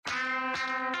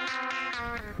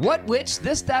What, which,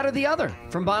 this, that, or the other?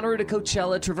 From Bonnaroo to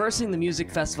Coachella, traversing the music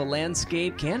festival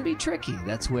landscape can be tricky.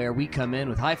 That's where we come in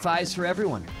with high fives for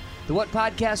everyone. The What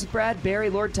Podcast with Brad, Barry,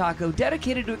 Lord Taco,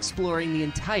 dedicated to exploring the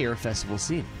entire festival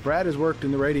scene. Brad has worked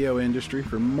in the radio industry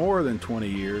for more than 20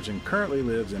 years and currently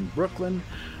lives in Brooklyn,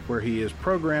 where he is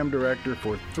program director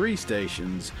for 3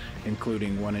 stations,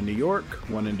 including one in New York,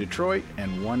 one in Detroit,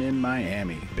 and one in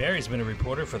Miami. Barry's been a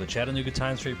reporter for the Chattanooga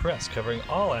Times-Free Press, covering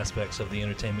all aspects of the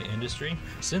entertainment industry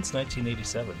since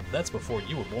 1987. That's before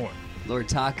you were born. Lord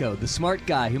Taco, the smart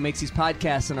guy who makes these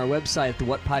podcasts on our website at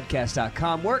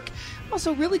thewhatpodcast.com work.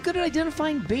 Also really good at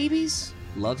identifying babies,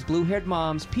 loves blue-haired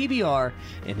moms, PBR,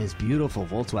 and his beautiful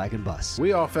Volkswagen bus.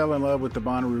 We all fell in love with the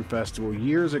Bonnaroo Festival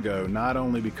years ago, not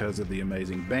only because of the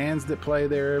amazing bands that play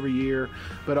there every year,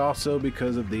 but also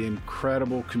because of the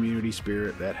incredible community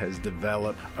spirit that has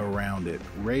developed around it.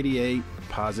 Radiate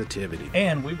positivity.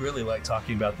 And we really like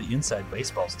talking about the inside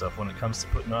baseball stuff when it comes to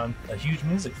putting on a huge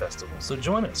music festival. So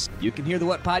join us. You can hear the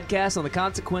What Podcast on the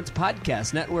Consequence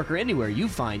Podcast Network or anywhere you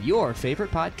find your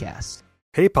favorite podcasts.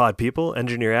 Hey pod people,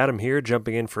 Engineer Adam here,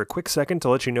 jumping in for a quick second to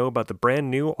let you know about the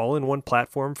brand new all-in-one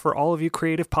platform for all of you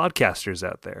creative podcasters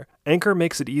out there. Anchor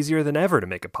makes it easier than ever to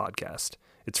make a podcast.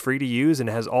 It's free to use and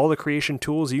has all the creation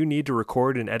tools you need to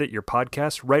record and edit your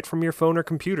podcast right from your phone or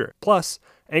computer. Plus,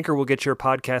 Anchor will get your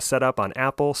podcast set up on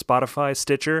Apple, Spotify,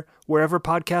 Stitcher, wherever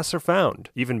podcasts are found.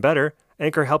 Even better,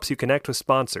 Anchor helps you connect with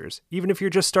sponsors, even if you're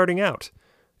just starting out.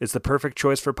 It's the perfect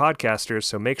choice for podcasters,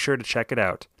 so make sure to check it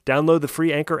out. Download the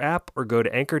free Anchor app or go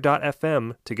to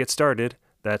anchor.fm to get started.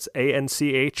 That's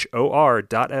ANCHOR.fm.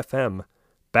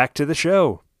 Back to the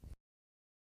show.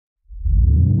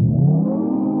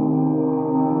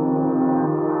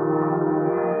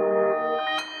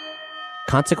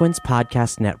 Consequence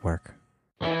Podcast Network.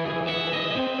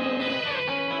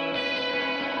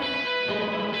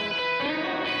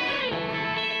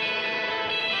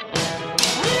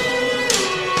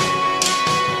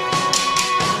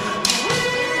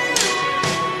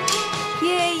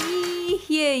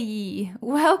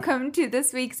 Welcome to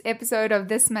this week's episode of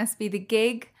This Must Be the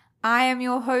Gig. I am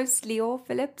your host, Lior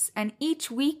Phillips, and each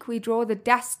week we draw the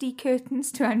dusty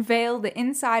curtains to unveil the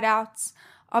inside outs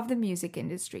of the music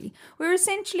industry. We're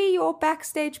essentially your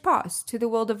backstage pass to the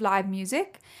world of live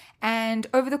music, and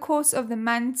over the course of the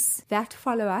months that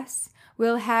follow us,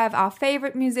 we'll have our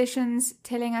favorite musicians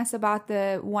telling us about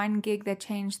the one gig that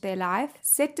changed their life,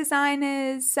 set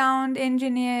designers, sound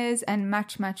engineers, and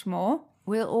much, much more.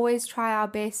 We'll always try our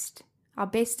best, our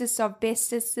bestest of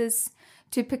bestesses,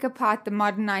 to pick apart the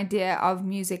modern idea of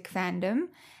music fandom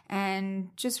and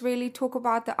just really talk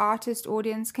about the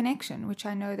artist-audience connection, which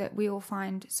I know that we all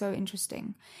find so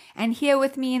interesting. And here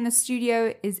with me in the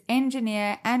studio is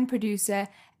engineer and producer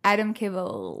Adam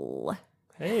Kibble.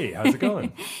 Hey, how's it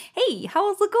going? Hey,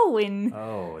 how's it going?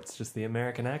 Oh, it's just the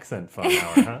American accent fun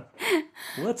hour, huh?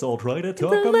 Let's all try to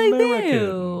talk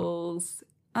American.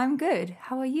 I'm good.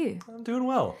 How are you? I'm doing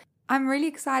well. I'm really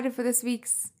excited for this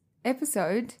week's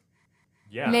episode.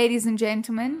 Yeah. Ladies and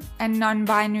gentlemen, and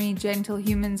non-binary gentle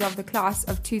humans of the class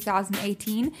of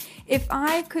 2018, if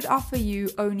I could offer you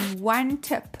only one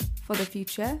tip for the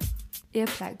future,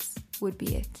 earplugs would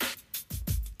be it.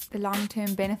 The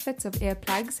long-term benefits of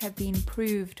earplugs have been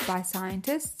proved by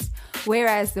scientists,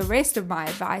 whereas the rest of my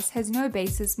advice has no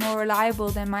basis more reliable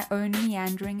than my own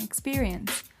meandering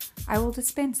experience. I will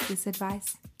dispense this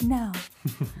advice now.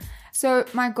 So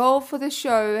my goal for the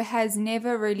show has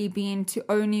never really been to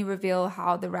only reveal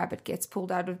how the rabbit gets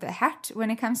pulled out of the hat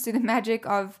when it comes to the magic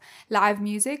of live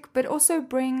music, but also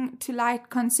bring to light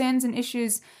concerns and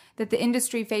issues that the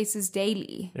industry faces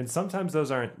daily. And sometimes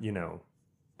those aren't,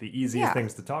 the easiest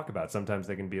things to talk about. Sometimes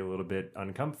they can be a little bit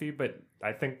uncomfy, but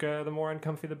I think the more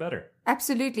uncomfy, the better.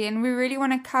 Absolutely. And we really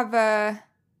want to cover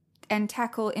and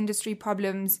tackle industry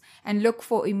problems and look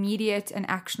for immediate and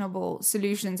actionable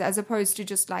solutions as opposed to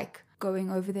just like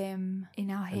going over them in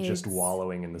our heads. And just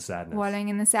wallowing in the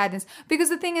sadness. Because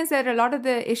the thing is that a lot of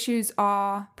the issues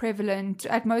are prevalent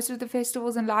at most of the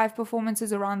festivals and live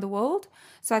performances around the world.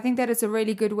 So I think that it's a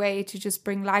really good way to just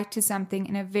bring light to something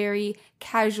in a very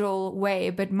casual way.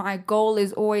 But my goal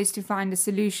is always to find a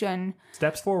solution.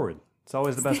 Steps forward. It's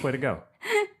always the best way to go.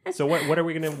 So what are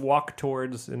we going to walk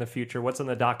towards in the future? What's on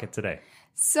the docket today?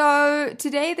 So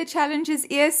today the challenge is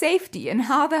ear safety and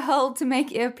how the hell to make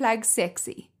earplugs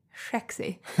sexy.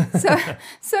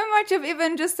 So much of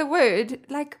even just the word,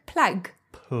 like plug.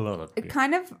 It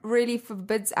kind of really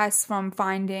forbids us from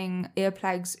finding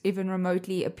earplugs even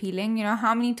remotely appealing. You know,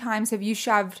 how many times have you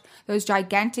shoved those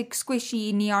gigantic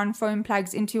squishy neon foam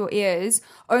plugs into your ears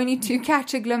only to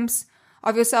catch a glimpse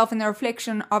of yourself in the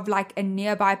reflection of like a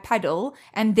nearby puddle,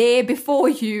 and there before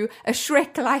you, a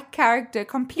Shrek-like character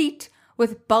complete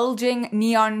with bulging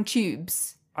neon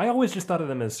tubes. I always just thought of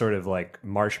them as sort of like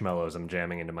marshmallows I'm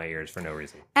jamming into my ears for no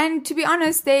reason. And to be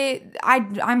honest,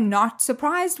 I'm not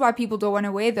surprised why people don't want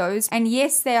to wear those. And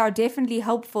yes, they are definitely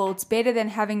helpful. It's better than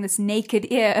having this naked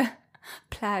ear.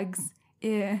 Plugs,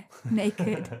 ear,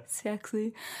 naked,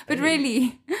 sexy. But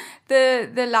really,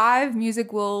 the live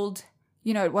music world,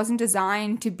 you know, it wasn't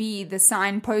designed to be the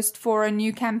signpost for a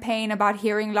new campaign about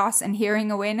hearing loss and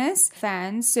hearing awareness.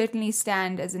 Fans certainly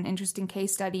stand as an interesting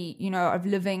case study, you know, of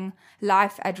living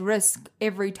life at risk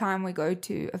every time we go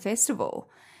to a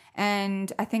festival.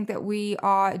 And I think that we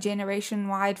are a generation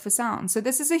wide for sound. So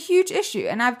this is a huge issue.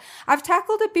 And I've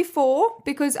tackled it before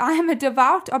because I am a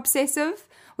devout obsessive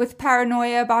with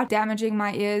paranoia about damaging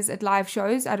my ears at live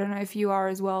shows. I don't know if you are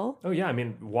as well. Oh, yeah. I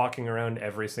mean, walking around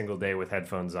every single day with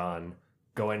headphones on,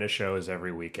 going to shows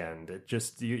every weekend. It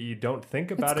just, you don't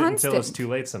think about it until it's too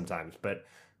late sometimes. But,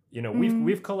 you know,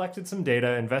 we've collected some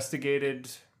data, investigated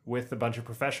with a bunch of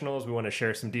professionals. We want to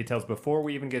share some details before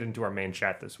we even get into our main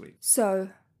chat this week. So,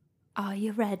 are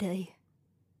you ready?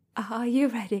 Are you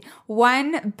ready?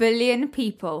 1 billion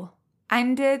people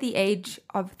under the age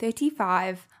of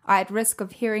 35 are at risk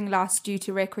of hearing loss due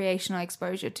to recreational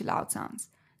exposure to loud sounds.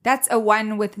 That's a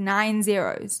 1 with 9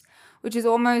 zeros. Which is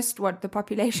almost, the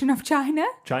population of China?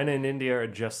 China and India are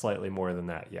just slightly more than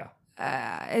that, yeah.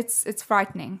 It's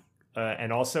frightening.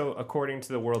 And also, according to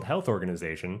the World Health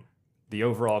Organization, the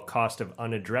overall cost of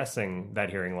unaddressing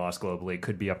that hearing loss globally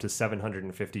could be up to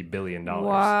 $750 billion.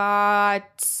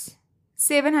 What?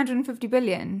 750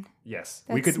 billion? Yes.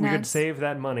 That's we could nuts. save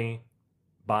that money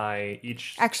by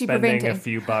actually spending preventing a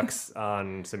few bucks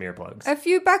on some earplugs. A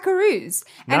few buckaroos.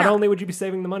 Not only would you be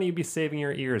saving the money, you'd be saving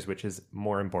your ears, which is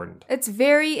more important. It's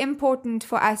very important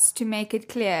for us to make it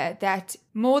clear that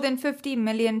more than 50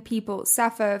 million people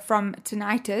suffer from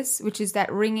tinnitus, which is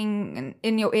that ringing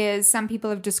in your ears. Some people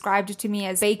have described it to me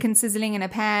as bacon sizzling in a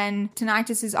pan.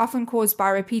 Tinnitus is often caused by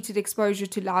repeated exposure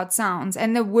to loud sounds.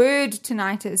 And the word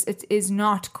tinnitus, it is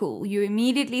not cool. You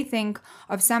immediately think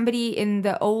of somebody in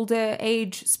the older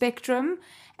age spectrum,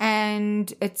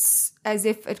 and it's as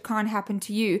if it can't happen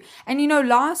to you. And you know,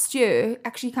 last year,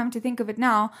 actually come to think of it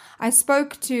now, I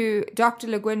spoke to Dr.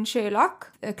 Le Guin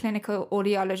Sherlock, a clinical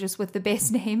audiologist with the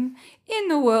best name in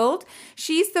the world.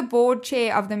 She's the board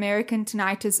chair of the American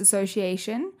Tinnitus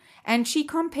Association, and she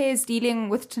compares dealing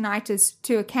with tinnitus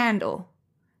to a candle.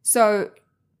 So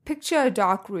picture a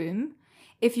dark room.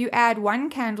 If you add 1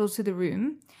 candle to the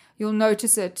room, you'll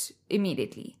notice it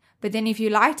immediately. But then if you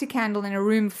light a candle in a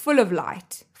room full of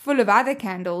light, full of other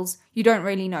candles, you don't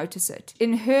really notice it.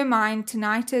 In her mind,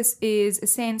 tinnitus is a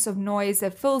sense of noise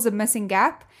that fills a missing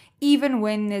gap, even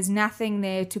when there's nothing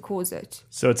there to cause it.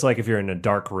 So it's like if you're in a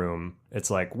dark room, it's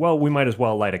like, well, we might as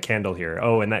well light a candle here.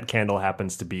 Oh, and that candle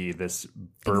happens to be this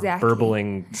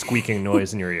burbling, squeaking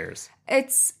noise in your ears.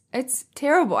 It's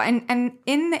terrible. And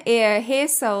in the air, hair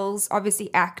cells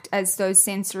obviously act as those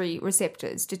sensory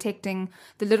receptors, detecting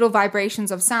the little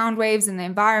vibrations of sound waves in the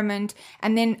environment.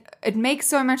 And then it makes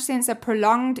so much sense that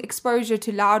prolonged exposure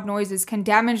to loud noises can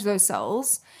damage those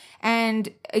cells. And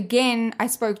again, I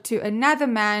spoke to another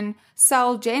man,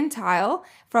 Sal Gentile,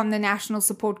 from the National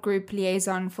Support Group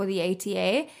Liaison for the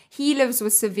ATA. He lives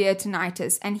with severe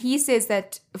tinnitus, and he says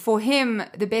that for him,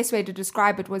 the best way to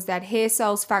describe it was that hair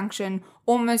cells function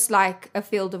almost like a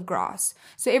field of grass.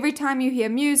 So every time you hear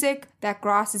music, that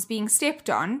grass is being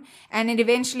stepped on, and then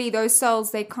eventually those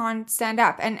cells, they can't stand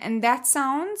up. And that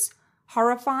sounds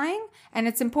horrifying, and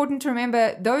it's important to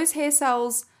remember those hair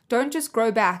cells don't just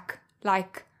grow back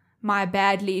like my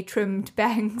badly trimmed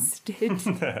bangs did.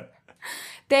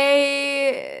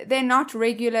 They're not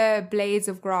regular blades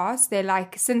of grass. They're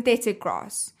like synthetic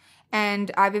grass.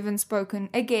 And I've even spoken,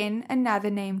 again,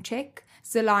 another name check,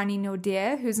 Zelani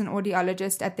Nordir, who's an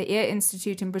audiologist at the Ear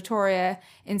Institute in Pretoria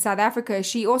in South Africa.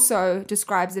 She also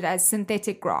describes it as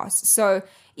synthetic grass. So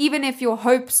even if your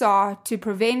hopes are to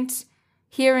prevent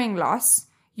hearing loss,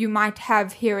 you might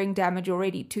have hearing damage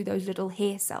already to those little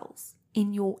hair cells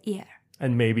in your ear.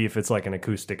 And maybe if it's like an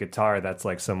acoustic guitar, that's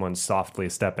like someone softly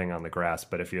stepping on the grass.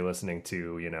 But if you're listening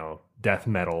to, you know, death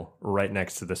metal right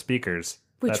next to the speakers,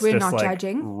 which that's we're just not like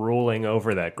judging, rolling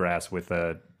over that grass with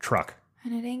a truck.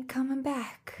 And it ain't coming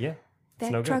back. Yeah.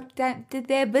 That no truck that did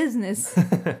their business.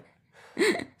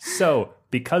 So,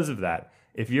 because of that,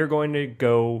 if you're going to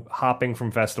go hopping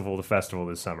from festival to festival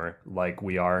this summer, like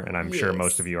we are, and I'm sure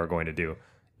most of you are going to do,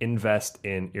 invest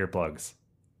in earplugs.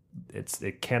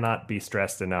 It cannot be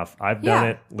stressed enough. I've done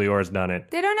it. Lior's done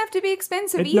it. They don't have to be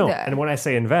expensive either. No, and when I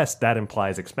say invest, that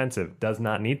implies expensive. Does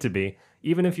not need to be.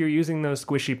 Even if you're using those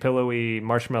squishy, pillowy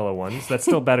marshmallow ones, that's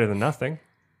still better than nothing.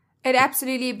 It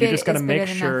absolutely You just got to make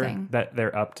sure nothing. that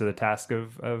they're up to the task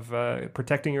of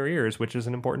protecting your ears, which is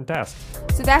an important task.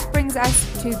 So that brings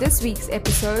us to this week's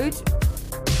episode.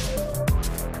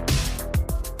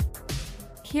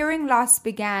 Hearing loss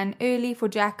began early for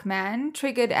Jack Mann,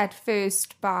 triggered at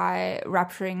first by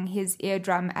rupturing his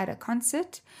eardrum at a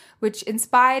concert, which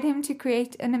inspired him to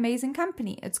create an amazing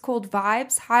company. It's called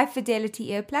Vibes High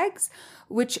Fidelity Earplugs,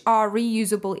 which are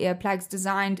reusable earplugs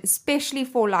designed especially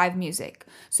for live music.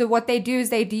 So what they do is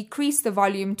they decrease the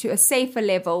volume to a safer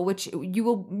level, which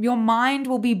your mind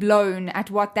will be blown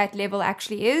at what that level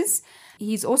actually is.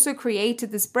 He's also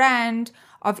created this brand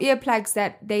of earplugs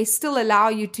that they still allow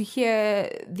you to hear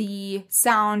the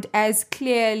sound as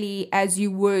clearly as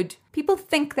you would. People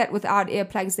think that without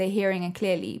earplugs they're hearing it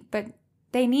clearly, but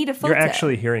they need a filter. You're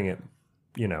actually hearing it,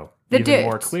 even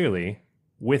more clearly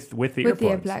with the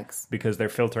earplugs. Because they're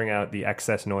filtering out the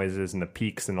excess noises and the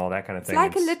peaks and all that kind of thing.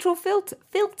 It's like a literal filter.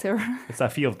 It's a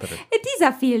filter. It is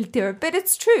a filter, but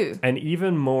it's true. And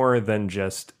even more than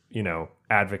just,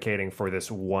 advocating for this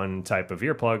one type of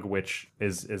earplug, which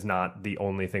is not the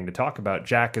only thing to talk about.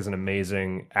 Jack is an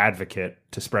amazing advocate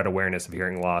to spread awareness of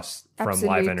hearing loss from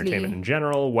live entertainment in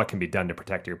general, what can be done to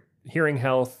protect your hearing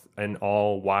health, and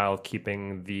all while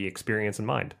keeping the experience in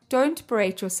mind. Don't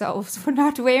berate yourselves for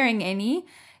not wearing any.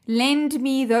 Lend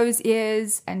me those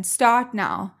ears and start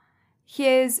now.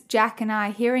 Here's Jack and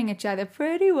I hearing each other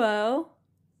pretty well.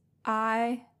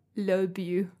 I love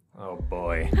you. Oh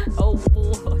boy. Oh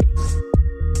boy.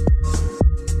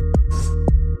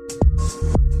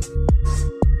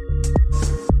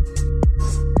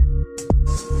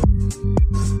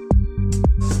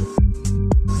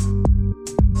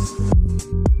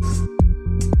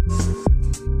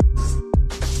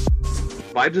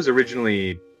 Vibes was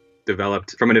originally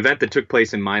developed from an event that took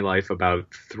place in my life about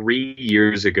 3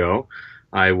 years ago.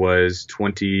 I was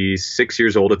 26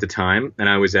 years old at the time, and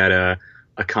I was at a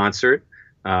concert.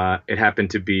 It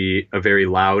happened to be a very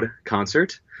loud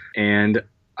concert, and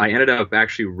I ended up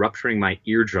actually rupturing my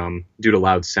eardrum due to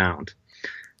loud sound.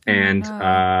 And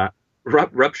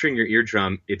rupturing your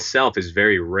eardrum itself is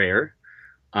very rare,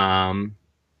 but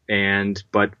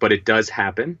it does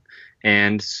happen.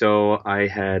 And so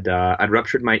I'd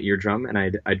ruptured my eardrum, and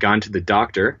I'd gone to the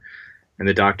doctor, and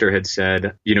the doctor had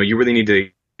said, you really need to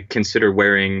consider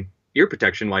wearing ear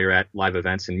protection while you're at live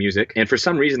events and music. And for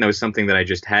some reason, that was something that I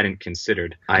just hadn't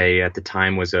considered. I, at the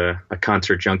time, was a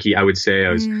concert junkie. I would say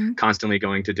I was constantly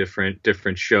going to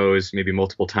different shows, maybe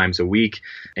multiple times a week.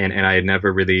 And I had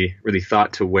never really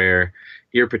thought to wear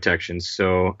ear protection.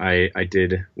 So I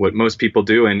did what most people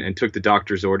do and took the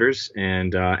doctor's orders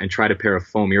and tried a pair of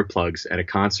foam earplugs at a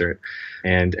concert.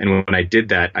 And when I did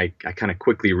that, I kind of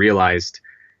quickly realized,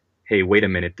 hey, wait a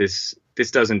minute, this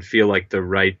doesn't feel like the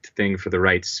right thing for the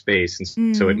right space.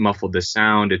 And so it muffled the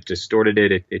sound, it distorted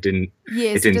it, it didn't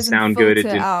sound good, it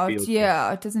didn't feel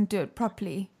good. It doesn't do it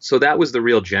properly. So that was the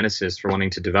real genesis for wanting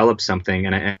to develop something.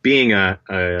 And being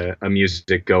a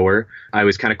music goer, I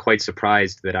was kind of quite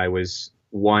surprised that I was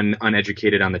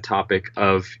uneducated on the topic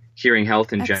of hearing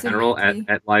health in general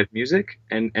at live music,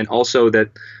 and also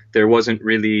that there wasn't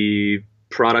really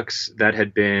products that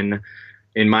had been,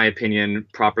 in my opinion,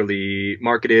 properly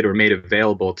marketed or made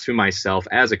available to myself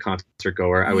as a concert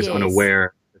goer. I was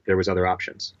unaware that there was other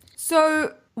options.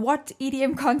 So what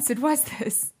EDM concert was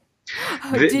this?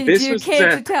 Do you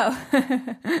care to tell?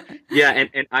 Yeah,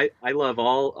 and I love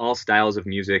all styles of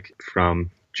music,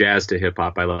 from jazz to hip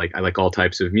hop. I like all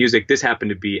types of music. This happened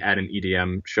to be at an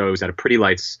EDM show. It was at a Pretty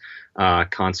Lights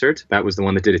concert. That was the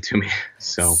one that did it to me.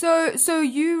 So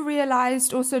you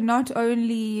realized also, not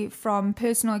only from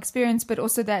personal experience, but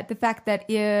also that the fact that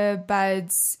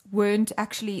earbuds weren't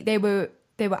actually, they were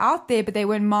out there, but they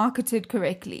weren't marketed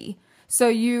correctly. So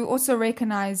you also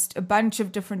recognized a bunch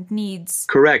of different needs.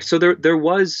 Correct. So there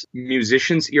was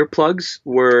musicians' earplugs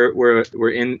were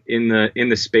in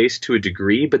the space to a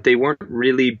degree, but they weren't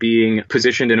really being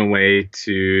positioned in a way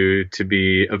to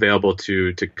be available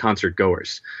to concert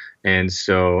goers. And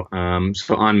so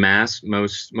en masse,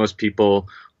 most people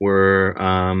were,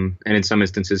 and in some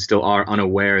instances still are,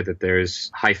 unaware that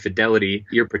there's high fidelity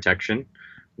ear protection,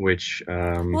 which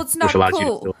it's not which allows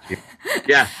cool. you to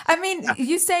yeah. I mean,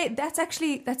 you say that's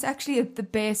actually the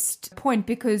best point,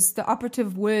 because the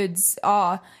operative words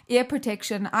are ear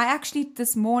protection. I actually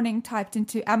this morning typed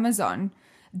into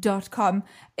Amazon.com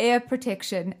ear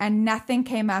protection, and nothing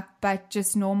came up but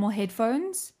just normal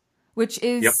headphones, which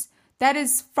is that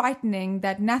is frightening,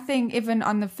 that nothing even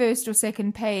on the first or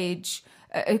second page,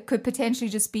 it could potentially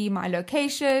just be my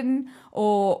location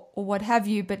or what have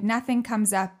you, but nothing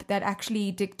comes up that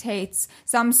actually dictates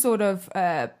some sort of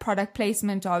product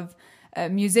placement of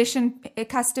musician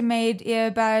custom-made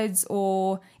earbuds,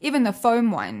 or even the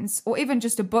foam ones, or even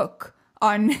just a book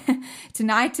on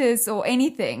tinnitus or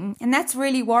anything. And that's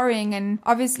really worrying. And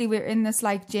obviously we're in this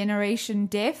like generation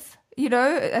deaf. You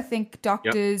know, I think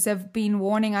doctors have been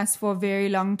warning us for a very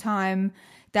long time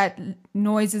that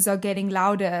noises are getting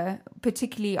louder,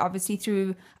 particularly obviously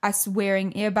through us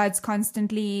wearing earbuds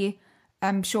constantly.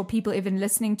 I'm sure people even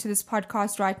listening to this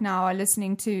podcast right now are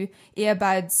listening to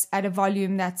earbuds at a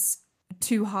volume that's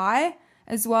too high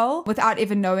as well, without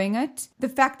even knowing it. The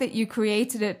fact that you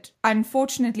created it,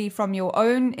 unfortunately, from your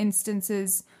own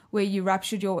instances where you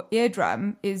ruptured your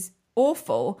eardrum is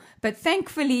awful, but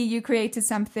thankfully you created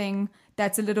something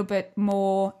that's a little bit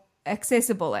more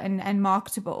accessible and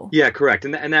marketable. Yeah, correct.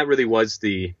 And that really was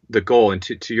the goal. And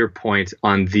to your point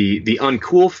on the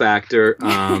uncool factor,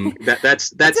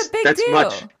 that's a big deal.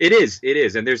 Much. It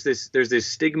is. And there's this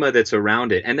stigma that's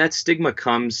around it. And that stigma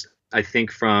comes, I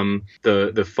think, from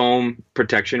the foam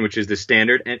protection, which is the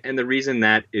standard. And the reason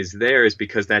that is there is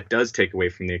because that does take away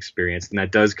from the experience, and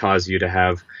that does cause you to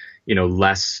have, you know,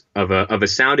 less of a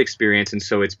sound experience. And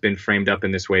so it's been framed up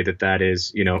in this way that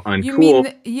is, you know, uncool. You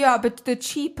mean but the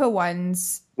cheaper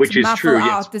ones, which is true,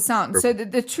 out the sound. So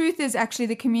the truth is actually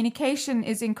the communication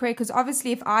is incorrect, because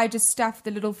obviously if I just stuff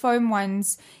the little foam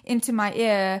ones into my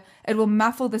ear, it will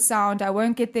muffle the sound. I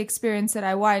won't get the experience that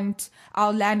I want.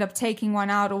 I'll land up taking one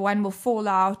out, or one will fall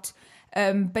out.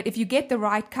 But if you get the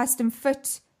right custom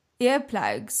fit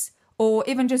earplugs, or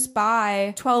even just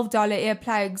buy $12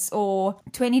 earplugs or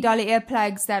 $20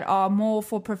 earplugs that are more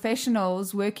for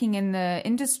professionals working in the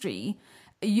industry,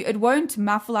 it won't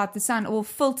muffle out the sound. It will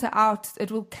filter out. It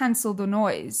will cancel the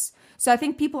noise. So I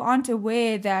think people aren't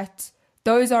aware that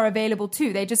those are available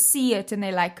too. They just see it and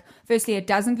they're like, firstly, it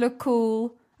doesn't look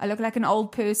cool. I look like an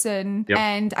old person,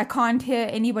 and I can't hear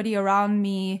anybody around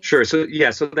me. Sure. So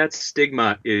that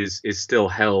stigma is still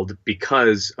held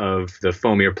because of the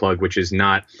foam earplug, which is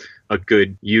not a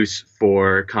good use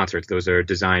for concerts. Those are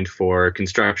designed for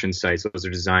construction sites. Those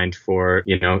are designed for,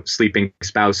 you know, sleeping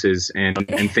spouses and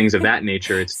things of that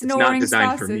nature. It's not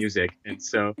designed for music. And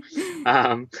so,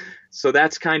 so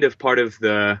that's kind of part of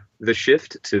the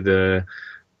shift to the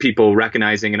people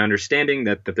recognizing and understanding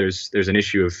that there's an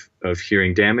issue of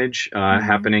hearing damage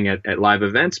happening at live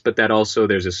events, but that also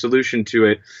there's a solution to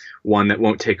it, one that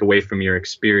won't take away from your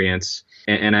experience.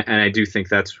 And I do think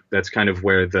that's kind of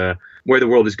where the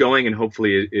world is going, and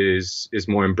hopefully is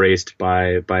more embraced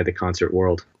by the concert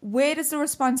world. Where does the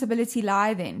responsibility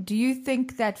lie then? Do you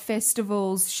think that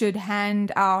festivals should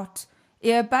hand out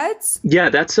earbuds? Yeah,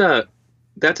 that's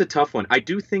a tough one. I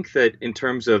do think that in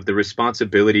terms of the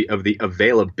responsibility of the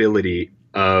availability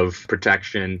of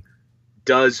protection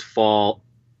does fall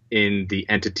in the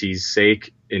entity's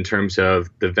sake, in terms of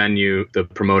the venue, the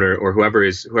promoter, or whoever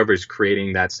is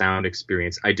creating that sound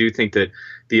experience. I do think that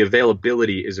the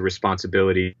availability is a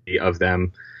responsibility of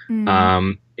them.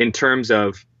 In terms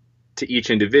of to each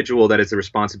individual, that is the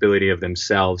responsibility of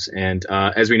themselves. And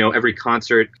as we know, every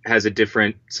concert has a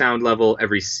different sound level.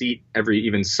 Every seat, every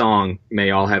even song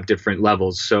may all have different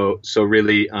levels. So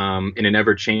really, in an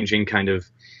ever-changing kind of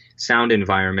sound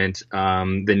environment,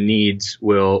 the needs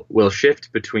will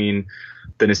shift between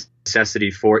the necessity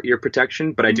for ear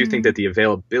protection. But I do think that the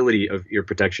availability of ear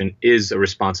protection is a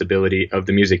responsibility of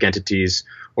the music entities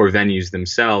or venues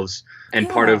themselves. And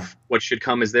part of what should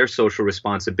come is their social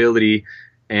responsibility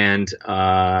and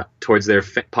towards their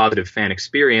positive fan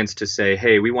experience to say,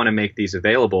 hey, we want to make these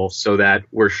available so that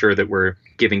we're sure that we're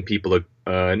giving people a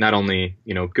not only,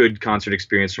 you know, good concert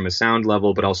experience from a sound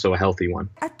level, but also a healthy one.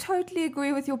 I totally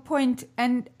agree with your point.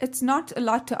 And it's not a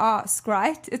lot to ask,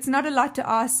 right? It's not a lot to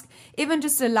ask. Even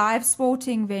just a live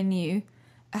sporting venue,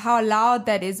 how loud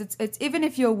that is. It's even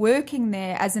if you're working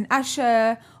there as an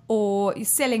usher or you're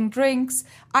selling drinks.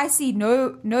 I see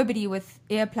nobody with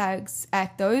earplugs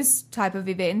at those type of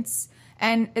events.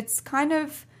 And it's kind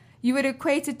of, you would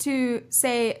equate it to,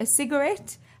 say, a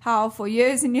cigarette, how for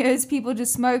years and years people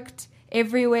just smoked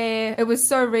everywhere. It was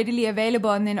so readily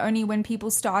available. And then only when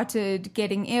people started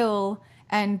getting ill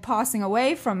and passing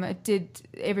away from it did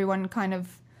everyone kind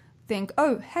of think,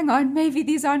 oh, hang on, maybe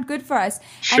these aren't good for us.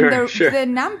 Sure. The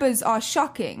numbers are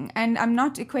shocking. And I'm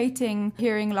not equating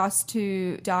hearing loss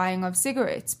to dying of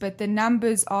cigarettes, but the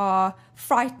numbers are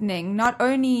frightening, not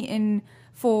only in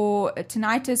for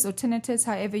tinnitus or tinnitus,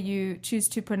 however you choose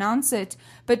to pronounce it,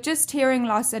 but just hearing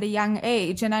loss at a young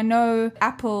age. And I know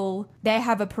Apple, they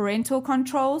have a parental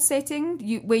control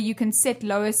setting where you can set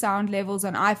lower sound levels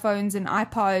on iPhones and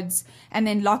iPods and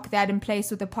then lock that in place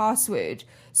with a password.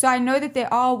 So I know that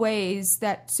there are ways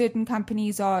that certain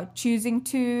companies are choosing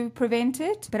to prevent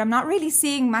it, but I'm not really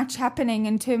seeing much happening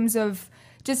in terms of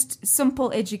just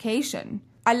simple education.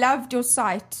 I loved your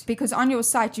site because on your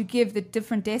site you give the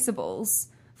different decibels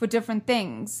for different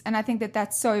things. And I think that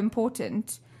that's so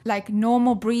important. Like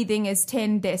normal breathing is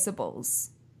 10 decibels.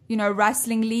 You know,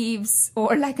 rustling leaves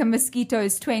or like a mosquito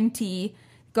is 20.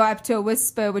 Go up to a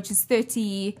whisper, which is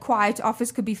 30. Quiet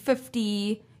office could be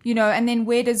 50. You know, and then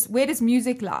where does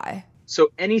music lie?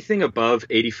 So anything above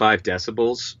 85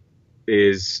 decibels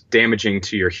is damaging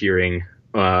to your hearing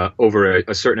over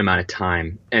a certain amount of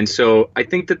time. And so I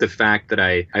think that the fact that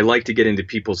I like to get into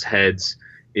people's heads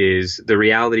is the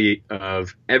reality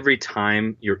of every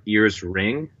time your ears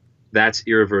ring, that's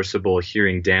irreversible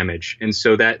hearing damage. And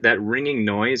so that ringing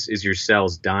noise is your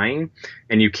cells dying,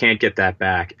 and you can't get that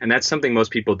back. And that's something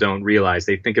most people don't realize.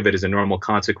 They think of it as a normal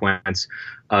consequence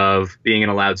of being in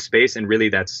a loud space, and really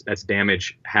that's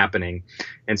damage happening.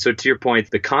 And so to your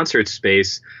point, the concerts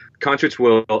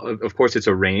will, of course, it's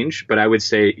a range, but I would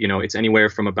say, you know, it's anywhere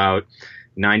from about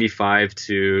 95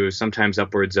 to sometimes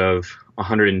upwards of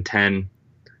 110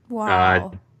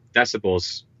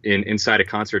 decibels inside a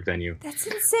concert venue. That's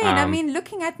insane. I mean,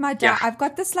 looking at my I've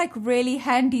got this like really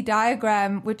handy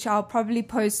diagram, which I'll probably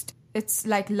post. It's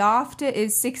like laughter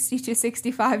is 60 to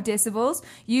 65 decibels.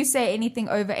 You say anything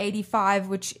over 85,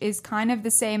 which is kind of the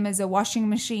same as a washing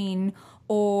machine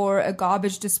or a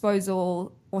garbage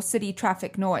disposal or city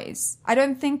traffic noise. I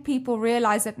don't think people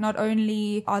realize that not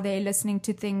only are they listening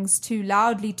to things too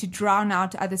loudly to drown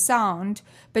out other sound,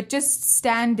 but just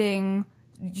standing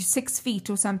 6 feet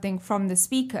or something from the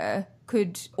speaker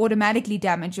could automatically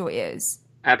damage your ears.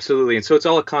 Absolutely. And so it's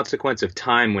all a consequence of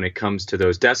time when it comes to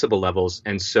those decibel levels.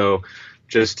 And so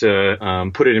just to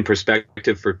put it in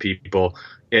perspective for people,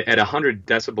 at 100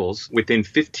 decibels, within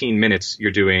 15 minutes,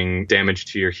 you're doing damage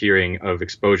to your hearing of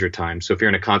exposure time. So if you're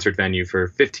in a concert venue for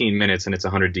 15 minutes and it's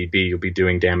 100 dB, you'll be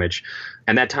doing damage.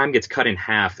 And that time gets cut in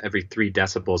half every 3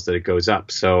 decibels that it goes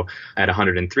up. So at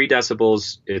 103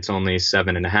 decibels, it's only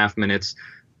 7.5 minutes.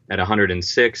 At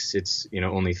 106, it's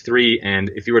only 3. And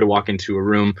if you were to walk into a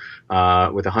room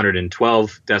with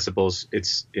 112 decibels,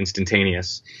 it's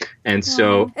instantaneous. And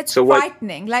so it's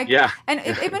frightening. And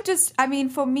even just, I mean,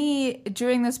 for me,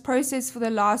 during this process for the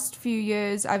last few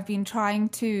years, I've been trying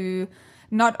to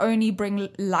not only bring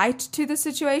light to the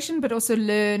situation, but also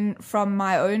learn from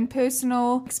my own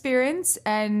personal experience.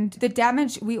 And the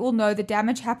damage, we all know the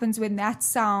damage happens when that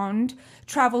sound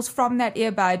travels from that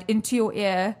earbud into your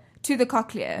ear to the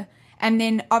cochlea, and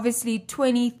then obviously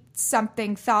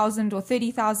 20-something thousand or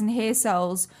 30,000 hair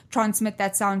cells transmit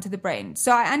that sound to the brain.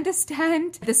 So I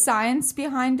understand the science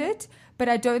behind it, but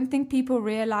I don't think people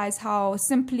realize how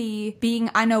simply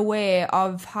being unaware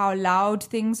of how loud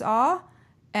things are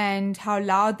and how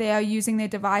loud they are using their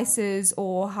devices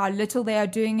or how little they are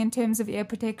doing in terms of ear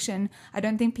protection, I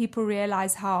don't think people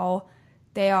realize how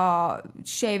they are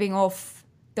shaving off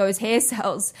those hair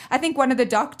cells. I think one of the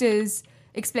doctors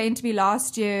explained to me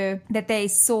last year that they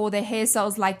saw the hair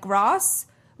cells like grass.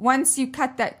 Once you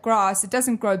cut that grass, it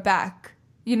doesn't grow back.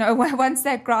 You know, once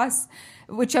that grass,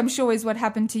 which I'm sure is what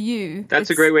happened to you. That's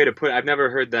a great way to put it. I've never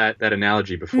heard that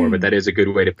analogy before, but that is a good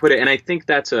way to put it. And I think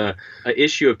that's a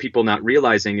issue of people not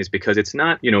realizing is because it's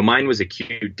not, mine was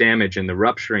acute damage and the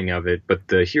rupturing of it, but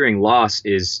the hearing loss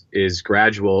is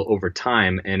gradual over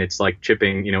time. And it's like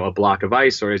chipping, a block of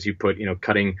ice, or as you put,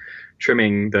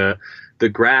 trimming the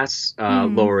grass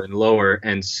lower and lower.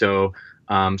 And so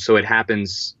it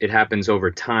happens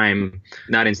over time,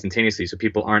 not instantaneously. So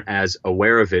people aren't as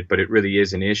aware of it, but it really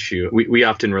is an issue. We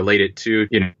often relate it to,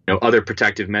 other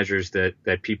protective measures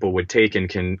that people would take, and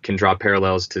can draw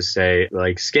parallels to, say,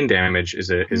 like skin damage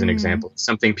is an example.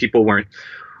 Something people weren't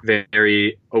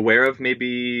very aware of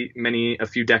maybe a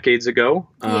few decades ago.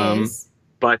 Yes.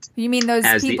 But you mean those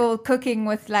people cooking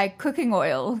with like cooking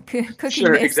oil?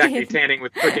 Sure, exactly. Tanning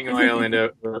with cooking oil and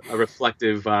a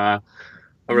reflective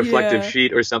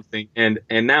sheet or something. And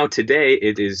now today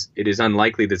it is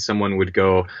unlikely that someone would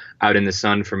go out in the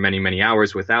sun for many, many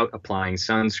hours without applying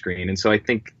sunscreen. And so I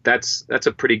think that's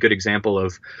a pretty good example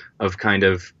of kind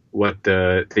of what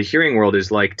the hearing world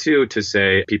is like too, to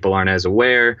say people aren't as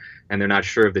aware and they're not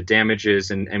sure of the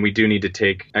damages, and we do need to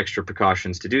take extra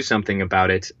precautions to do something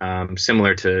about it,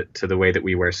 similar to the way that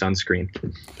we wear sunscreen.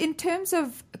 In terms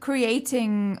of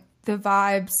creating the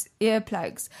Vibes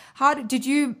earplugs, how did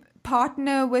you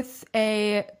partner with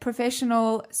a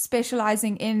professional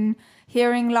specializing in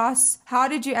hearing loss? How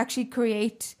did you actually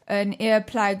create an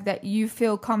earplug that you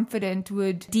feel confident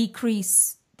would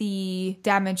decrease the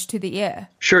damage to the ear?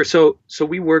 Sure. So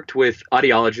we worked with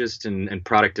audiologists and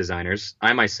product designers.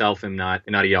 I myself am not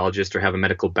an audiologist or have a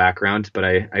medical background, but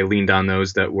I leaned on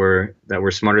those that were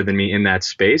smarter than me in that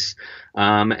space.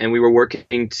 And we were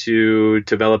working to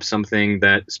develop something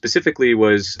that specifically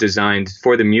was designed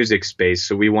for the music space.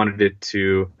 So we wanted it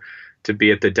to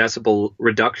be at the decibel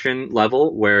reduction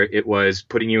level, where it was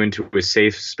putting you into a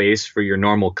safe space for your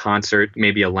normal concert,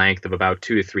 maybe a length of about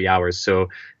 2 to 3 hours. So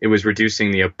it was reducing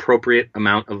the appropriate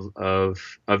amount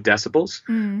of decibels.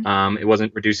 It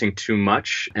wasn't reducing too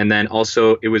much. And then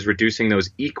also it was reducing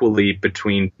those equally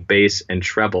between bass and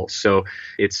treble. So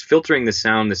it's filtering the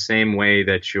sound the same way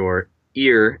that your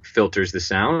ear filters the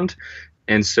sound.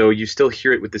 And so you still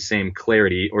hear it with the same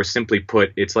clarity, or simply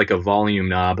put, it's like a volume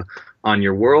knob on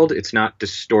your world. It's not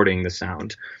distorting the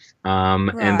sound. Right.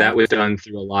 And that was done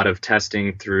through a lot of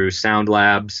testing through sound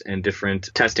labs and different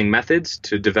testing methods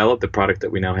to develop the product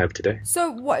that we now have today.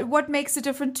 So what makes it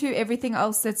different to everything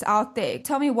else that's out there?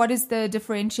 Tell me, what is the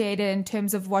differentiator in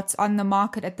terms of what's on the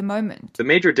market at the moment? The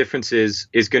major difference is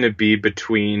going to be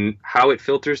between how it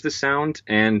filters the sound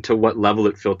and to what level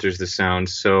it filters the sound.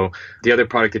 So the other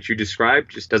product that you described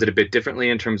just does it a bit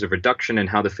differently in terms of reduction and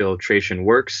how the filtration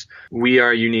works. We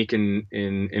are unique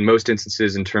in most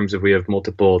instances in terms of we have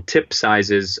multiple tip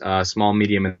sizes, small,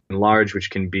 medium, and large, which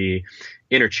can be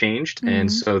interchanged. And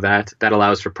so that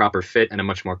allows for proper fit and a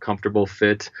much more comfortable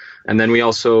fit. And then we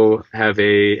also have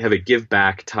a give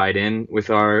back tied in with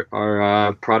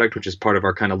our product, which is part of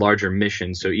our kind of larger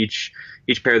mission. So each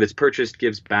pair that's purchased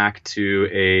gives back to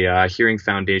a hearing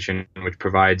foundation, which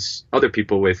provides other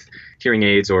people with hearing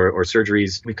aids or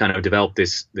surgeries. We've kind of developed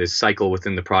this cycle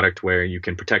within the product where you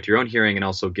can protect your own hearing and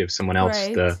also give someone else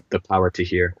the power to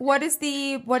hear. What is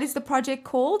the project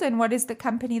called, and what is the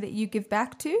company that you give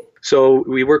back to? So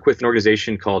we work with an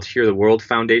organization called Hear the World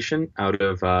Foundation out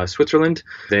of Switzerland.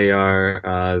 They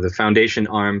are the foundation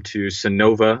arm to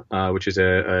Sonova, which is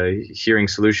a hearing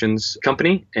solutions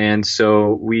company. And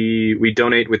so we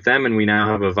donate with them, and we now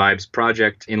have a Vibes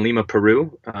project in Lima,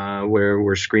 Peru, where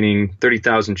we're screening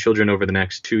 30,000 children over the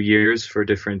next 2 years for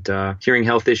different hearing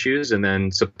health issues, and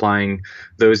then supplying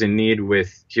those in need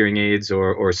with hearing aids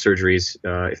or surgeries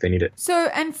if they need it. So,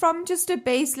 and from just a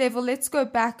base level, let's go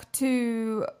back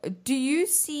to, do you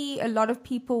see a lot of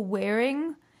people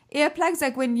wearing earplugs?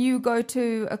 Like when you go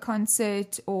to a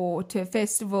concert or to a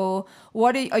festival,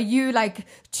 what are you like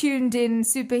tuned in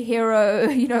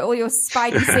superhero, all your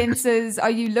spidey senses?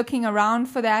 Are you looking around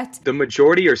for that? The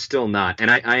majority are still not. And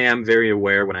I am very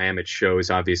aware when I am at shows.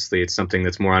 Obviously, it's something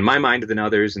that's more on my mind than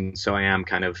others. And so I am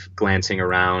kind of glancing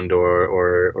around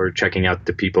or checking out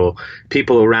the people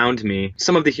around me.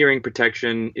 Some of the hearing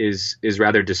protection is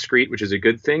rather discreet, which is a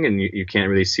good thing. And you can't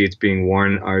really see it's being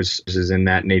worn. Ours is in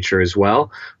that nature as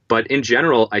well. But in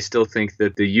general, I still think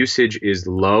that the usage is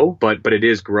low, but it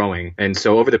is growing. And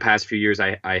so over the past few years,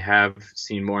 I have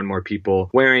seen more and more people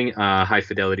wearing high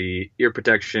fidelity ear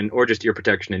protection or just ear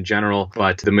protection in general.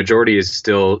 But the majority is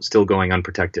still going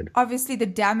unprotected. Obviously, the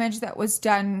damage that was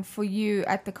done for you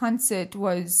at the concert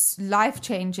was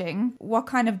life-changing. What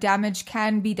kind of damage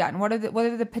can be done? What are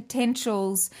the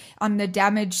potentials on the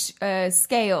damage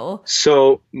scale?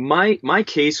 So my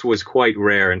case was quite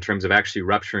rare in terms of actually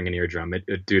rupturing an eardrum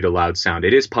due to loud sound.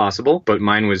 It is possible, but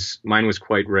mine was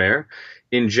quite rare.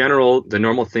 In general, the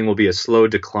normal thing will be a slow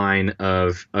decline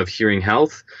of hearing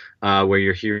health, where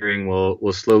your hearing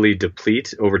will slowly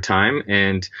deplete over time,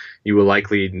 and you will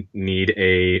likely need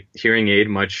a hearing aid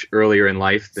much earlier in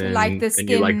life than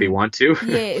you likely want to.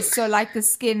 Yes, so like the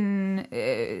skin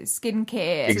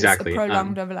care. Exactly.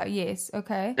 Prolonged over life. Yes,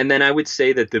 okay. And then I would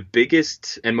say that the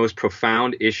biggest and most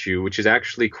profound issue, which is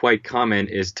actually quite common,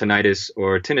 is tinnitus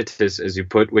or tinnitus, as you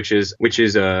put, which is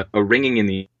a ringing in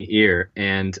the ear.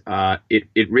 And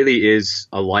it really is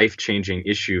a life-changing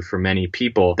issue for many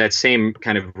people. That same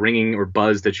kind of ringing or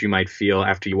buzz that you might feel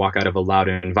after you walk out of a loud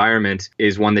environment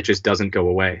is one that just doesn't go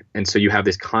away. And so you have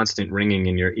this constant ringing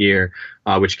in your ear,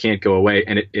 which can't go away.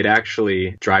 And it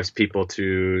actually drives people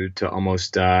to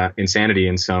almost insanity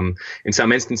in some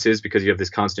instances, because you have this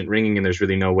constant ringing and there's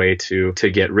really no way to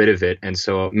get rid of it. And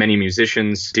so many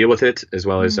musicians deal with it, as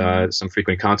well as some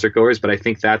frequent concert goers. But I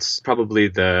think that's probably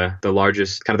the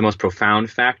largest, kind of the most profound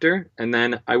factor. And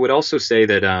then I would also say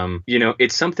that,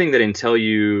 it's something that until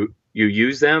you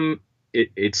use them,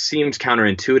 it seems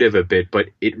counterintuitive a bit, but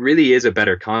it really is a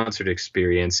better concert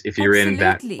experience if you're in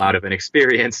that loud of an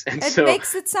experience. And it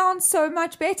makes it sound so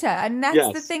much better. And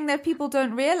that's the thing that people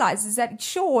don't realize, is that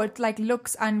sure, it like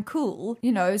looks uncool,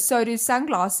 you know, so do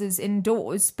sunglasses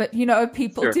indoors, but you know,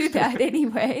 people do that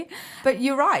anyway. But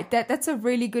you're right, that's a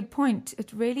really good point.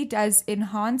 It really does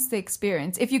enhance the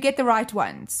experience if you get the right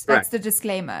ones. That's the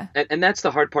disclaimer. And that's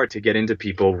the hard part to get into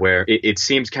people, where it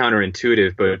seems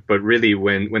counterintuitive, but really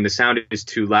when the sound is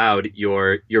too loud,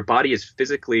 your body is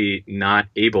physically not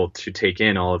able to take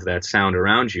in all of that sound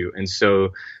around you. And so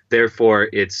therefore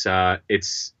it's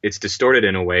distorted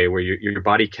in a way where your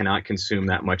body cannot consume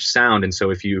that much sound. And so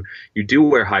if you do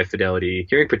wear high fidelity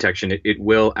hearing protection, it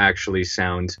will actually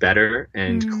sound better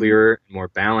and clearer, more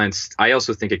balanced. I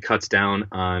also think it cuts down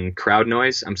on crowd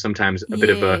noise. I'm sometimes a bit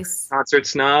of a concert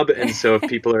snob, and so if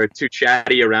people are too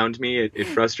chatty around me, it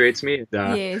frustrates me.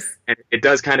 And it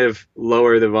does kind of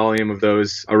lower the volume of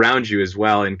those around you as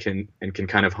well, and can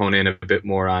kind of hone in a bit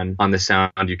more on the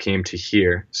sound you came to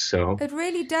hear. So it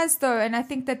really does, though, and I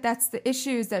think that's the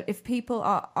issue, is that if people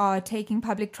are taking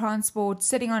public transport,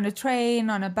 sitting on a train,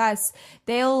 on a bus,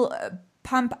 they'll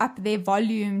pump up their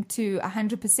volume to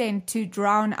 100% to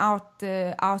drown out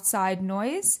the outside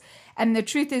noise. And the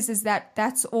truth is that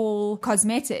that's all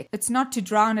cosmetic. It's not to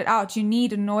drown it out. You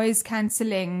need a noise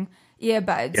cancelling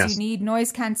earbuds. You need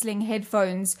noise cancelling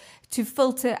headphones to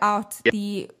filter out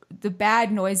the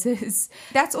bad noises.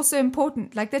 That's also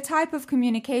important. Like, the type of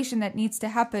communication that needs to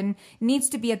happen needs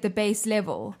to be at the base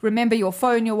level. Remember your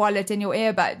phone, your wallet, and your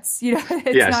earbuds. You know,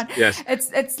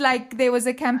 it's like there was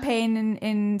a campaign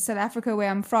in South Africa where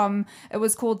I'm from. It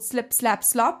was called Slip, Slap,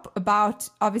 Slop, about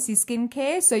obviously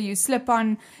skincare. So you slip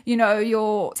on, you know,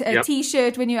 your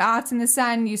t-shirt when you're out in the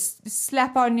sun. You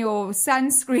slap on your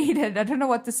sunscreen, and I don't know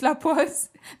what the slop was.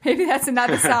 Maybe that's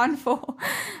another sound for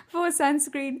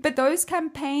sunscreen. But those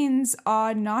campaigns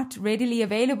are not readily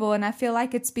available, and I feel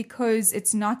like it's because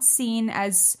it's not seen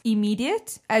as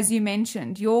immediate. As you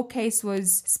mentioned, your case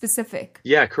was specific.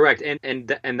 Yeah, correct. And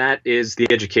that is the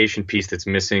education piece that's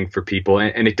missing for people.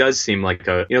 And it does seem like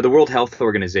the World Health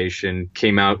Organization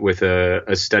came out with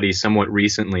a study somewhat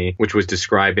recently, which was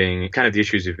describing kind of the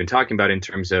issues we've been talking about in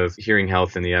terms of hearing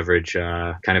health and the average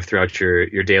kind of throughout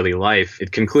your daily life.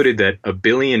 It concluded that 1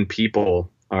 billion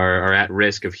people are at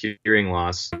risk of hearing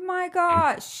loss. Oh my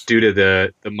gosh. Due to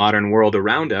the modern world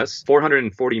around us.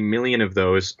 440 million of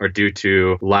those are due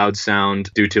to loud sound,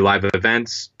 due to live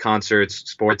events,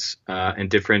 concerts, sports, and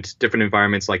different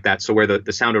environments like that. So where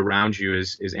the sound around you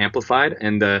is amplified.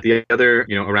 And the other,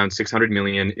 around 600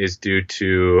 million is due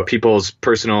to people's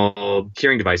personal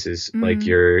hearing devices, like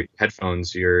your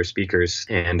headphones, your speakers,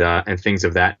 and things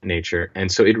of that nature. And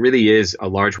so it really is a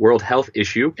large world health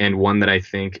issue, and one that I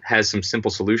think has some simple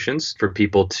solutions for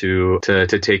people to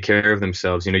take care of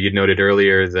themselves. You'd noted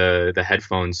earlier the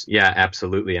headphones. Yeah,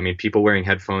 absolutely. I mean, people wearing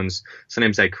headphones,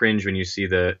 sometimes I cringe when you see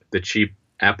the cheap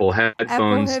Apple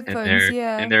headphones and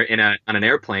they're on an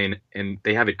airplane and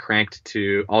they have it cranked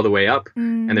to all the way up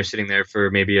and they're sitting there for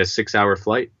maybe a 6-hour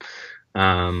flight.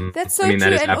 That's so true.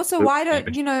 And also, why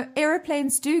don't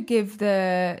airplanes do give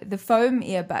the foam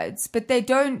earbuds, but they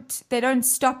don't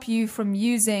stop you from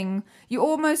using. You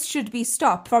almost should be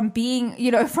stopped from being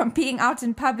out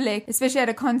in public, especially at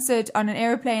a concert, on an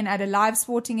airplane, at a live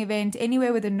sporting event,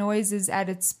 anywhere where the noise is at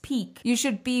its peak. You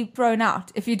should be thrown out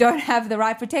if you don't have the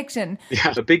right protection.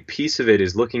 Yeah, a big piece of it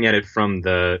is looking at it from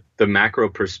the macro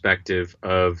perspective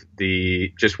of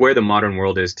just where the modern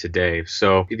world is today.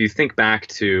 So if you think back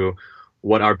to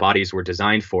what our bodies were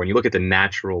designed for, and you look at the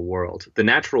natural world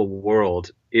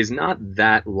is not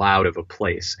that loud of a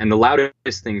place. And the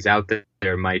loudest things out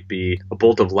there might be a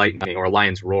bolt of lightning or a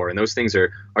lion's roar. And those things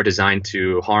are designed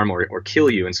to harm or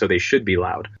kill you. And so they should be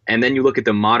loud. And then you look at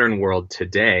the modern world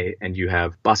today and you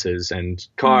have buses and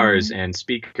cars and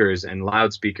speakers and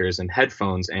loudspeakers and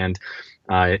headphones and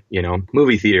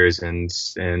movie theaters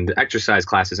and exercise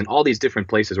classes and all these different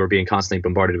places we're being constantly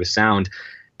bombarded with sound.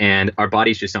 And our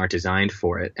bodies just aren't designed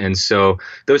for it. And so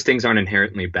those things aren't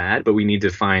inherently bad, but we need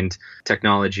to find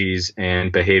technologies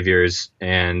and behaviors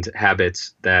and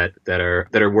habits that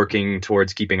are working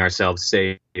towards keeping ourselves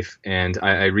safe. And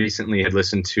I recently had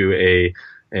listened to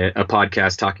a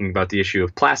podcast talking about the issue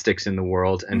of plastics in the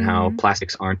world and how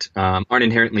plastics aren't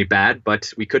inherently bad,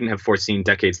 but we couldn't have foreseen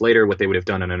decades later what they would have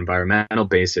done on an environmental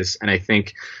basis. And I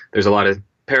think there's a lot of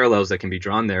parallels that can be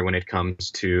drawn there when it comes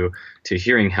to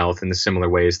hearing health in the similar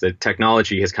ways that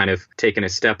technology has kind of taken a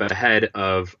step ahead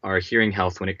of our hearing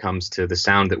health when it comes to the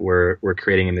sound that we're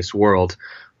creating in this world.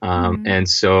 And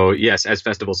so, yes, as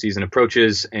festival season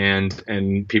approaches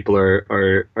and people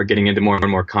are getting into more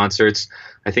and more concerts,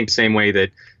 I think the same way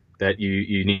that that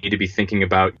you need to be thinking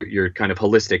about your kind of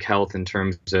holistic health in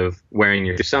terms of wearing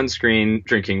your sunscreen,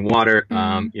 drinking water,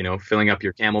 filling up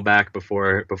your Camelback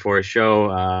before a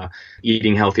show,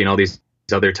 eating healthy, and all these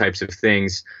other types of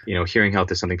things. Hearing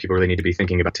health is something people really need to be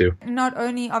thinking about too. Not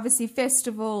only obviously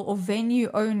festival or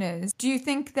venue owners, do you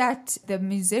think that the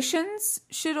musicians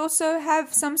should also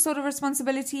have some sort of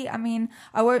responsibility? I mean,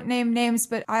 I won't name names,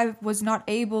 but I was not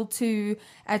able to,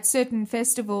 at certain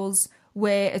festivals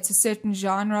where it's a certain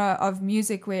genre of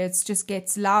music where it just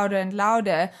gets louder and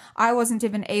louder, I wasn't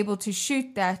even able to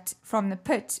shoot that from the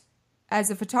pit as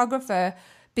a photographer,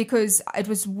 because it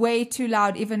was way too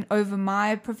loud even over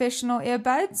my professional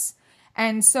earbuds.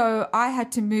 And so I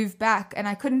had to move back, and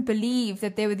I couldn't believe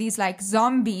that there were these like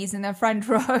zombies in the front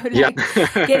row,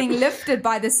 getting lifted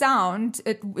by the sound,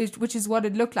 which is what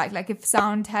it looked like. Like if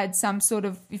sound had some sort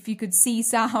of, if you could see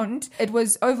sound, it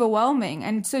was overwhelming.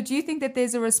 And so do you think that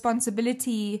there's a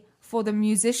responsibility for the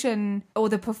musician or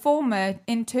the performer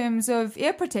in terms of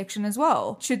ear protection as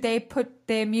well? Should they put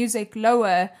their music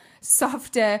lower,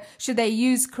 softer? Should they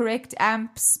use correct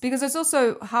amps? Because it's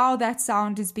also how that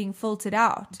sound is being filtered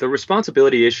out. The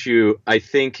responsibility issue, I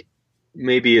think,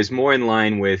 maybe is more in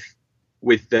line with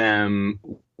them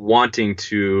wanting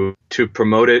to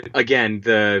promote it. Again,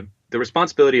 the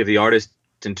responsibility of the artist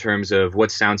in terms of what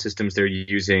sound systems they're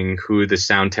using, who the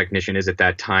sound technician is at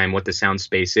that time, what the sound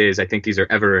space is. I think these are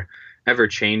ever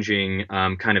changing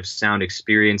kind of sound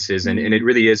experiences, and it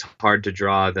really is hard to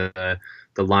draw the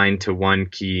line to one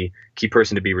key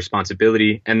person to be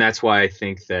responsibility. And that's why I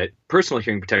think that personal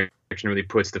hearing protection really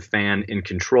puts the fan in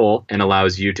control and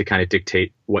allows you to kind of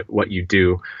dictate what you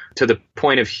do. To the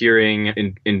point of hearing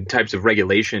in types of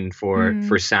regulation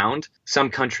for sound, some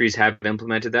countries have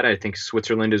implemented that. I think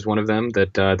Switzerland is one of them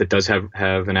that does have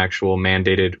an actual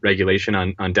mandated regulation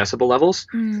on decibel levels.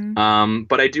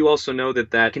 But I do also know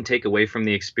that can take away from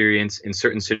the experience in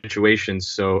certain situations.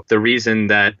 So the reason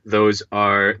that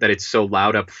it's so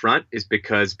loud up front is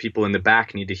because people in the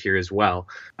back need to hear as well.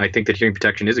 I think that hearing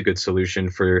protection is a good solution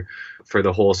for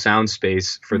the whole sound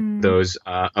space. For those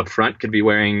up front could be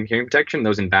wearing hearing protection,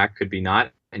 those in back could be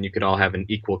not, and you could all have an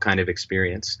equal kind of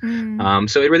experience.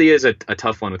 So it really is a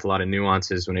tough one with a lot of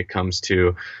nuances when it comes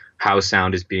to how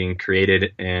sound is being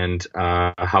created and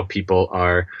how people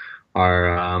are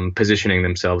positioning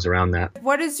themselves around that.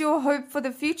 What is your hope for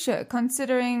the future,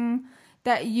 considering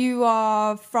that you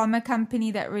are from a company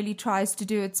that really tries to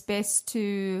do its best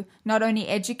to not only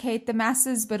educate the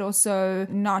masses, but also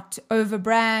not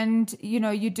overbrand?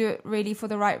 You do it really for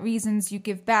the right reasons. You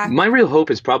give back. My real hope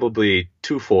is probably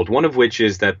twofold. One of which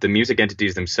is that the music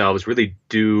entities themselves really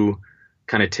do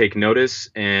kind of take notice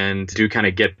and do kind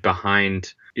of get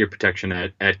behind ear protection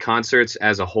at concerts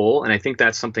as a whole. And I think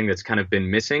that's something that's kind of been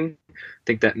missing. I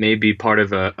think that may be part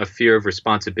of a fear of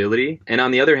responsibility. And on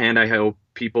the other hand, I hope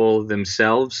people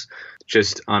themselves,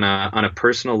 just on a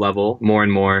personal level, more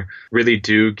and more really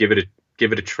do give it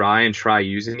a try and try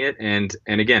using it. And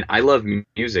again, I love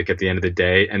music at the end of the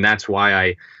day, and that's why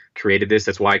I created this.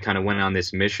 That's why I kind of went on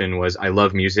this mission. Was I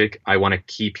love music. I want to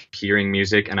keep hearing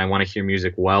music, and I want to hear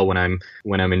music well when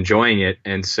I'm enjoying it.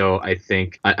 And so I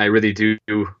think I really do,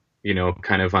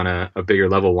 kind of on a bigger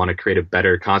level, want to create a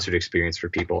better concert experience for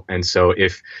people. And so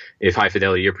if high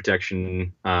fidelity ear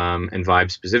protection and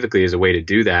Vibe specifically is a way to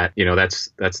do that,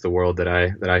 that's the world that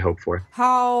I hope for.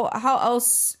 How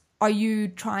else are you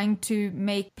trying to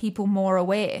make people more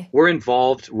aware? We're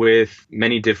involved with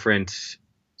many different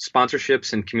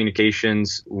sponsorships and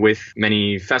communications with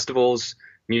many festivals,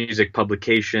 music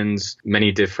publications,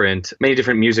 many different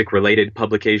music related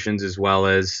publications, as well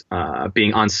as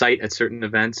being on site at certain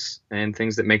events and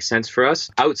things that make sense for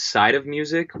us. Outside of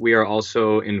music, we are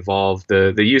also involved.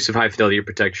 The use of high fidelity ear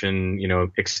protection,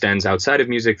 extends outside of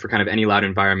music for kind of any loud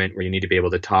environment where you need to be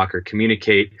able to talk or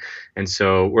communicate. And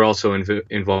so we're also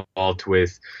involved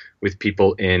with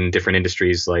people in different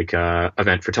industries like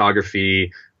event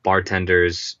photography,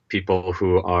 bartenders, people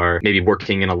who are maybe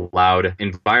working in a loud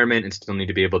environment and still need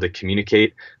to be able to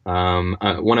communicate.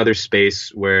 One other space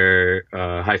where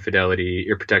high fidelity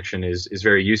ear protection is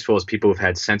very useful is people who've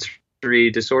had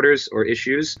sensory disorders or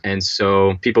issues. And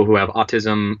so people who have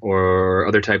autism or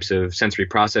other types of sensory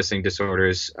processing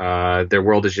disorders, their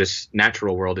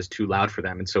natural world is too loud for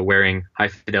them. And so wearing high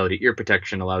fidelity ear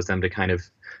protection allows them to kind of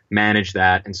manage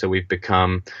that. And so we've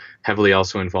become heavily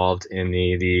also involved in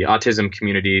the autism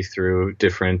community through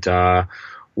different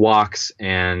walks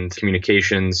and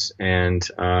communications and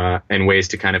ways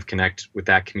to kind of connect with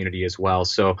that community as well.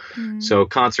 So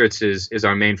concerts is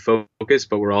our main focus,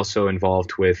 but we're also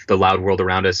involved with the loud world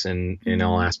around us in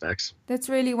all aspects. That's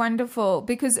really wonderful,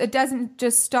 because it doesn't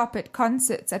just stop at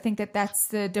concerts. I think that's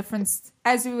the difference.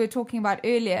 As we were talking about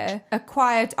earlier, a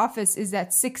quiet office is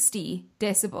at 60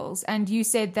 decibels, and you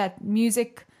said that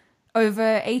music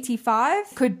over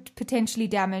 85 could potentially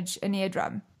damage an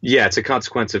eardrum. Yeah, it's a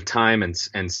consequence of time and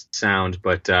sound,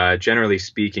 but generally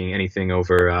speaking, anything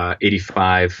over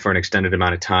 85 for an extended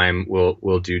amount of time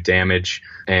will do damage.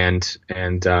 And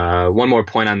one more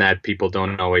point on that people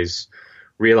don't always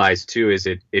realize too is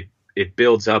it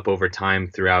builds up over time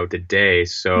throughout the day.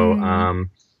 So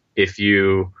if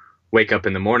you wake up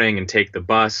in the morning and take the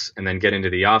bus and then get into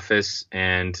the office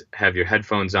and have your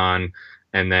headphones on,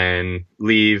 and then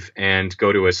leave and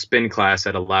go to a spin class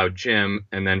at a loud gym,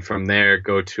 and then from there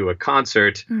go to a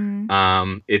concert,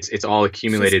 it's all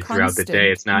accumulated throughout the day.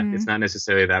 It's not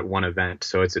necessarily that one event,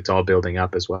 so it's all building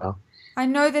up as well. I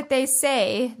know that they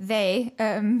say the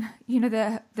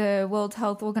World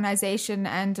Health Organization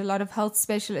and a lot of health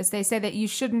specialists, they say that you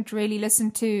shouldn't really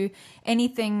listen to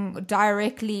anything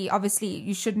directly. Obviously,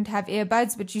 you shouldn't have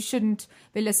earbuds, but you shouldn't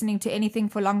be listening to anything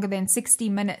for longer than 60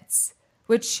 minutes,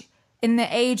 which in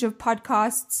the age of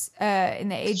podcasts, in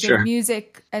the age of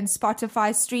music and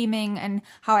Spotify streaming and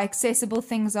how accessible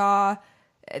things are,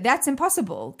 that's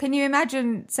impossible. Can you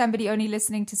imagine somebody only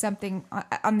listening to something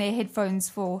on their headphones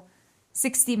for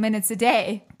 60 minutes a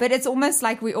day? But it's almost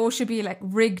like we all should be like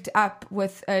rigged up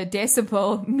with a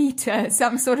decibel meter,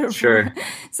 some sort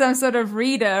of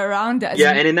reader around us.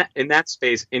 Yeah, and in that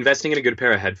space, investing in a good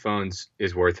pair of headphones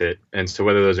is worth it. And so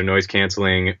whether those are noise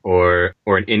canceling or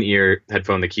an in-ear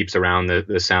headphone that keeps around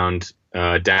the sound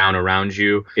down around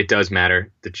you, it does matter.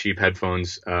 The cheap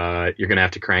headphones, you're going to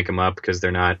have to crank them up because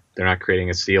they're not creating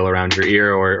a seal around your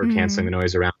ear or canceling the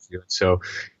noise around you. So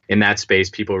in that space,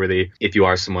 people really, if you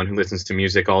are someone who listens to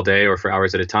music all day or for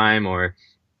hours at a time or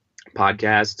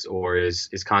podcasts or is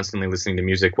constantly listening to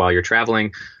music while you're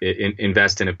traveling,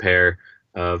 invest in a pair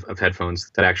of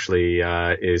headphones that actually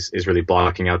is really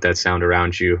blocking out that sound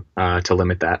around you to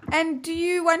limit that. And do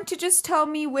you want to just tell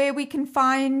me where we can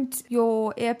find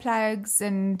your earplugs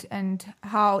and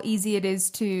how easy it is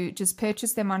to just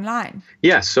purchase them online?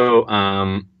 Yeah, so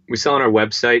we sell on our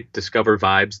website,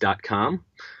 discovervibes.com.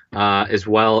 As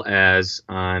well as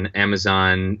on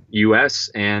Amazon US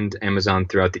and Amazon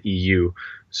throughout the EU.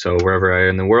 So wherever I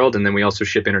am in the world. And then we also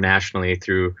ship internationally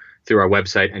through our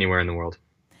website anywhere in the world.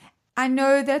 I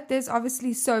know that there's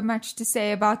obviously so much to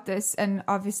say about this and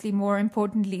obviously more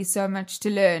importantly, so much to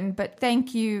learn. But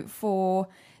thank you for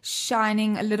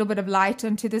shining a little bit of light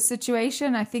onto the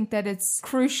situation. I think that it's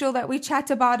crucial that we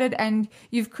chat about it, and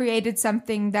you've created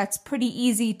something that's pretty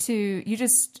easy to, you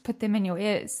just put them in your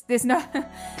ears. There's no...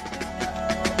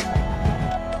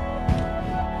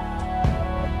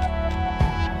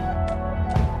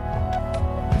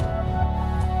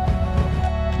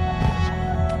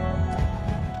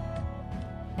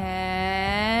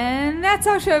 That's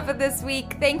our show for this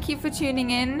week. Thank you for tuning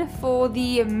in. For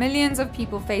the millions of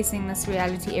people facing this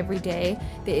reality every day,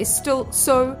 there is still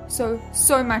so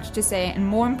much to say, and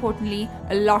more importantly,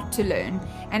 a lot to learn.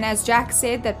 And as Jack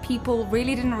said, that people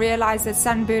really didn't realize that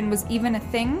sunburn was even a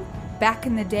thing back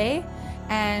in the day,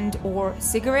 or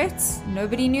cigarettes.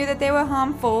 Nobody knew that they were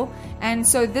harmful. And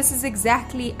so this is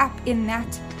exactly up in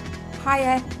that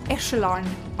higher echelon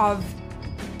of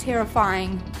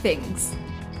terrifying things.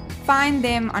 Find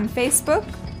them on Facebook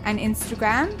and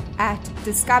Instagram at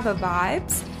Discover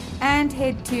Vibes, and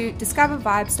head to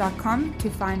discovervibes.com to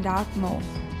find out more.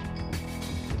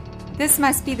 This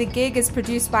Must Be the Gig is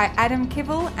produced by Adam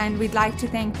Kibble, and we'd like to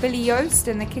thank Billy Yost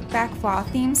and The Kickback for our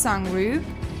theme song Rube,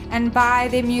 and buy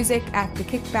their music at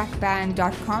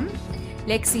thekickbackband.com.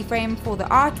 Lexi Frame for the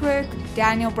artwork,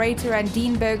 Daniel Brater and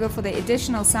Dean Berger for the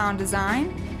additional sound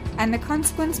design, and the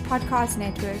Consequence Podcast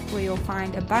Network, where you'll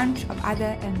find a bunch of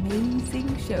other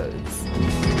amazing shows.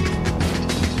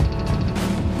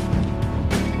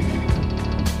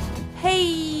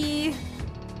 Hey!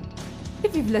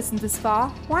 If you've listened this far,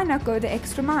 why not go the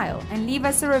extra mile and leave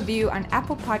us a review on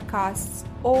Apple Podcasts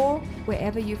or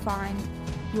wherever you find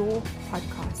your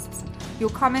podcasts. Your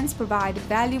comments provide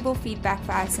valuable feedback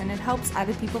for us, and it helps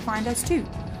other people find us too.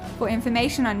 For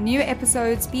information on new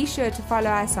episodes, be sure to follow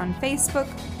us on Facebook,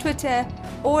 Twitter,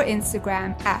 or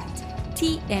Instagram at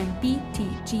TMBTGPod,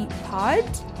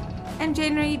 and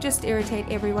generally just irritate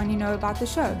everyone you know about the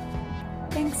show.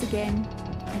 Thanks again,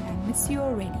 and I miss you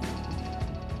already.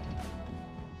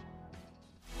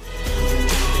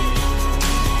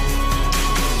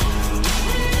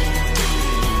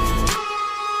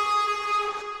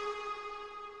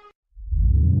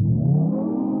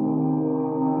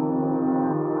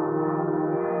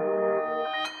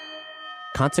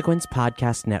 Consequence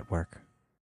Podcast Network.